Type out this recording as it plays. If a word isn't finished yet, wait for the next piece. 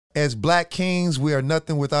As Black kings, we are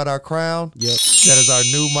nothing without our crown. Yep. That is our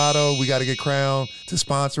new motto. We got to get Crown to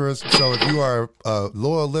sponsor us. So if you are a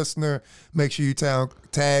loyal listener, make sure you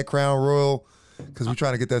tag Crown Royal because we're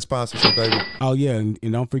trying to get that sponsorship, baby. Oh, yeah. And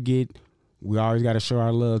don't forget, we always got to show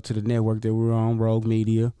our love to the network that we're on, Rogue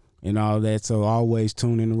Media and all that. So always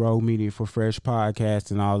tune in to Rogue Media for fresh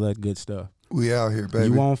podcasts and all that good stuff. We out here, baby.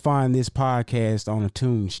 You won't find this podcast on a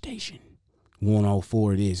tune station.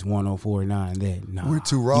 104 this, 104.9 that. Nah, we're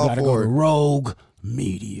too raw you gotta for go it. to Rogue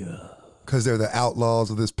Media. Because they're the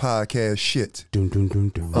outlaws of this podcast shit. Dun, dun, dun,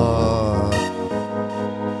 dun.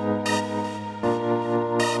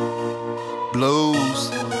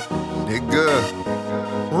 Blues,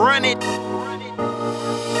 nigga. Run it.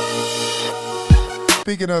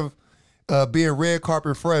 Speaking of being red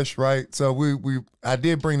carpet fresh, right? So I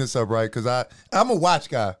did bring this up, right? Because I'm a watch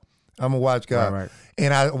guy. Right.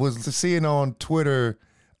 And I was seeing on Twitter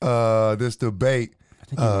this debate. I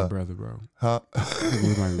think you're my brother, bro. Huh?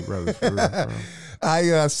 You're my brother, for real, bro.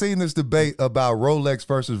 I seen this debate about Rolex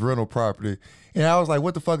versus rental property. And I was like,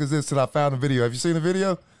 what the fuck is this? Till I found the video. Have you seen the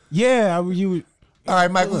video? Yeah, All right,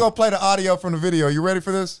 Mike, we're going to play the audio from the video. You ready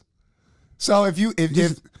for this? So if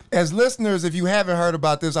as listeners, if you haven't heard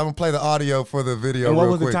about this, I'm going to play the audio for the video and what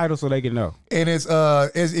real was quick. the title so they can know? And it's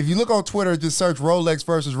if you look on Twitter, just search Rolex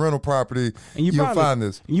versus rental property, And you'll find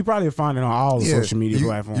this. You probably find it on all the social media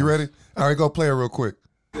platforms. You ready? All right, go play it real quick.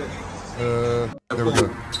 There we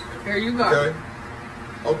go. Here you go. Okay.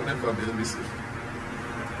 Open it for me. Let me see.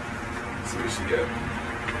 See what she got.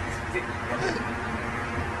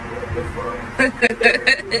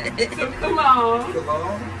 Come on. Come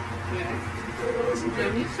on. Yes.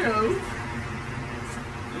 Let me show.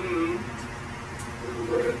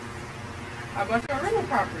 How about your rental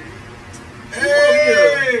property?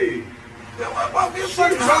 Hey! Why we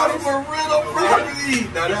fucking call him a rental property?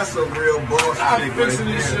 Now that's a real boss chick. I'm fixing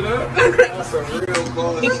this shit up. That's a real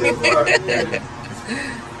boss chick right there.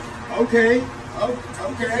 Okay.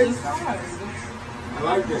 Okay. I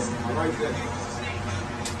like that.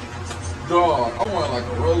 Dog, I want like a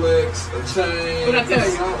Rolex, a chain. What I tell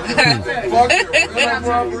you? Fuck your rental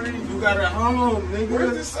property. You got it home, nigga.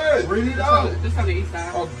 Where's this at? Read it out. This on the east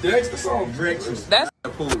side. Oh, Dex, that's on Dex. That's the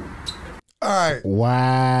pool. All right.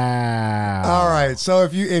 Wow. All right. So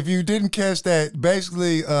if you didn't catch that,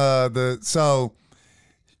 basically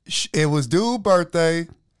it was dude's birthday.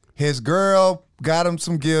 His girl got him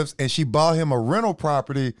some gifts, and she bought him a rental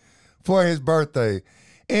property for his birthday.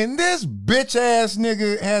 And this bitch ass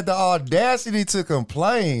nigga had the audacity to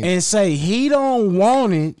complain and say he don't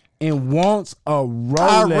want it and wants a Rolex.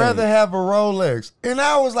 I'd rather have a Rolex. And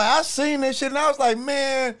I was like, I seen this shit, and I was like,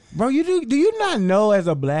 man, bro, do you not know as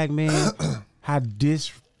a black man how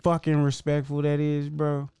fucking respectful that is,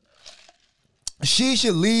 bro? she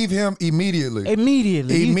should leave him immediately.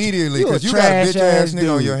 Immediately, because you got a bitch ass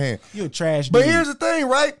nigga on your hand. You a trash dude. But here's the thing,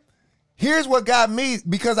 right? Here's what got me,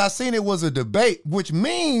 because I seen it was a debate, which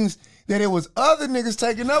means that it was other niggas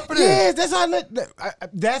taking up for this. Yes,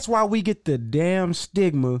 that's why we get the damn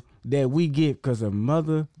stigma that we get because of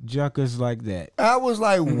mother juckers like that. I was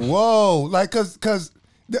like, whoa. Like,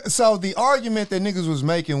 so the argument that niggas was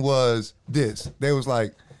making was this. They was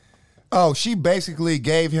like, oh, she basically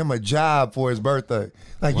gave him a job for his birthday.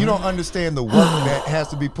 Like, you don't understand the work that has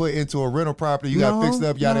to be put into a rental property. You got to fix it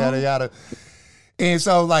up, yada, yada, yada. And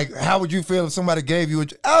so, like, how would you feel if somebody gave you a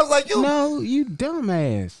job? I was like, you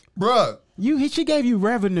dumbass. Bruh. She gave you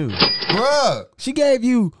revenue. Bruh. She gave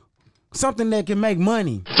you something that can make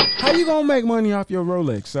money. How you gonna make money off your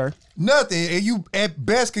Rolex, sir? Nothing. And you at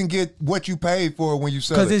best can get what you paid for when you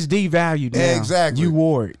sell it. Because it's devalued now. Exactly. You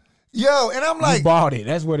wore it. Yo, and I'm like, you bought it.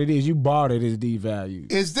 That's what it is. You bought it. It's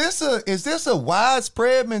devalued. Is this a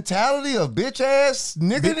widespread mentality of bitch ass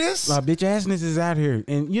nigga-ness? Bitch assness is out here.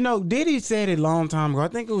 And you know, Diddy said it a long time ago. I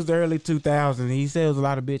think it was the early 2000s. He said there was a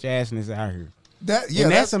lot of bitch assness out here.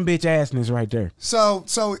 That's some bitch assness right there. So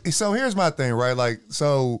here's my thing, right? Like,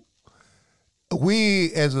 so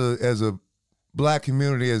we as a black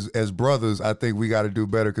community, as brothers, I think we got to do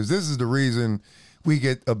better, because this is the reason we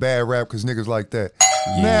get a bad rap, because niggas like that.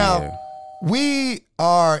 Yeah. Now we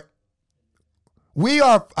are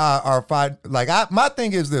fight. Like, my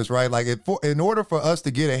thing is this, right? Like, in order for us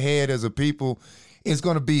to get ahead as a people, it's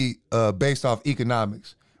going to be based off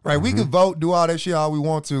economics, right? We can vote, do all that shit all we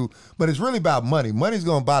want to, but it's really about money. Money's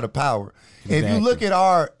going to buy the power. Exactly. If you look at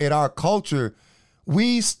our culture,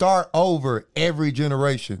 we start over every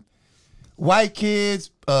generation. White kids,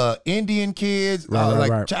 Indian kids,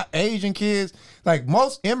 Asian kids. Like,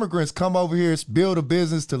 most immigrants come over here, build a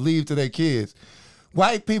business to leave to their kids.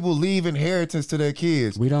 white people leave inheritance to their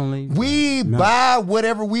kids. We don't leave. We buy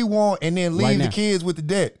whatever we want and then leave the kids with the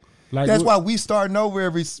debt. Like, that's why we starting over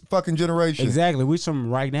every fucking generation. Exactly. We some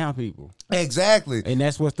right now people. Exactly. And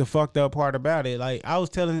that's what's the fucked up part about it. Like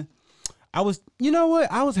you know what?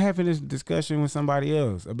 I was having this discussion with somebody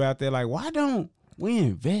else about that. Like, why don't we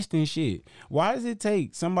invest in shit? Why does it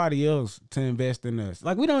take somebody else to invest in us?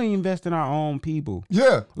 Like, we don't even invest in our own people.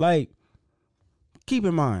 Yeah. Like, keep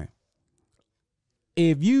in mind,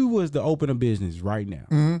 if you was to open a business right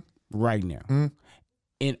now,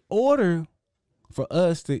 in order for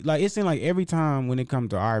us to, like, it seems like every time when it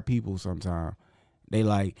comes to our people, sometimes they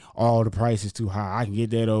like, oh, the price is too high. I can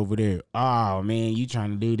get that over there. Oh man, you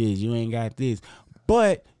trying to do this? You ain't got this.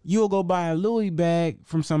 But you'll go buy a Louis bag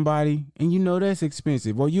from somebody, and you know that's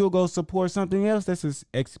expensive, or you'll go support something else that's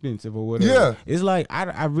expensive or whatever. Yeah, it's like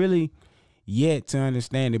I really yet to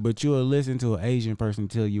understand it, but you'll listen to an Asian person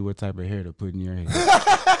tell you what type of hair to put in your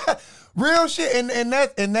head. Real shit, and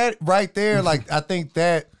that right there, like I think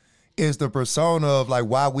that is the persona of like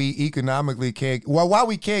why we economically can't, why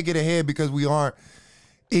we can't get ahead, because we aren't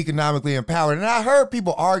economically empowered. And I heard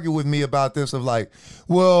people argue with me about this of like,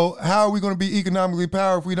 well, how are we going to be economically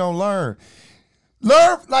empowered if we don't learn?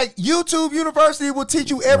 Learn, like YouTube University will teach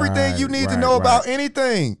you everything you need to know about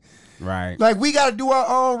anything. Right. Like we got to do our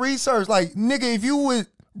own research. Like nigga, if you would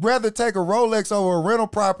rather take a Rolex over a rental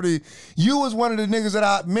property, you was one of the niggas that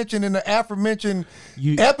I mentioned in the aforementioned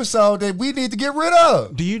episode that we need to get rid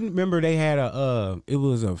of. Do you remember they had it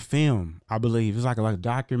was a film, I believe. It was like a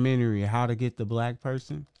documentary of how to get the black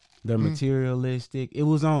person, the materialistic. It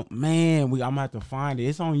was on, man, I'm gonna have to find it.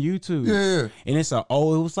 It's on YouTube. Yeah. And it's it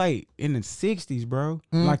was like in the 60s, bro.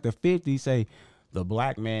 Like the 50s, say the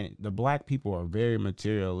black people are very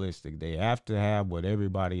materialistic. They have to have what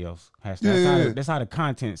everybody else has to. That's how the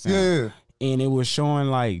content sounds. Yeah. And it was showing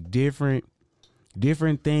like different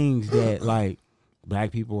things that like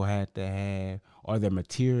black people had to have, or they're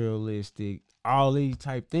materialistic, all these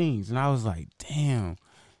type things. And I was like, damn,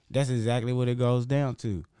 that's exactly what it goes down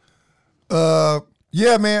to.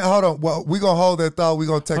 Yeah, man. Hold on. Well, we gonna hold that thought. We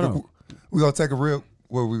gonna take a real.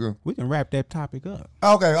 Where we going? We can wrap that topic up.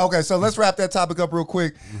 Okay. So let's wrap that topic up real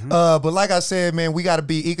quick. But like I said, man, we got to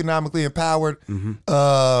be economically empowered.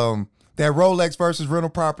 That Rolex versus rental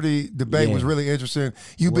property debate was really interesting.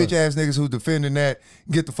 You bitch ass niggas who defending that,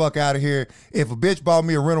 get the fuck out of here. If a bitch bought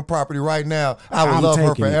me a rental property right now, I would love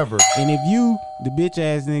her forever. And if you, the bitch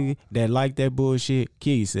ass nigga that like that bullshit,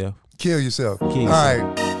 kill yourself. Kill yourself. All right.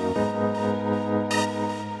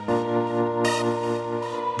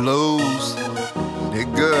 Blues. They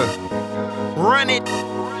good. Run it.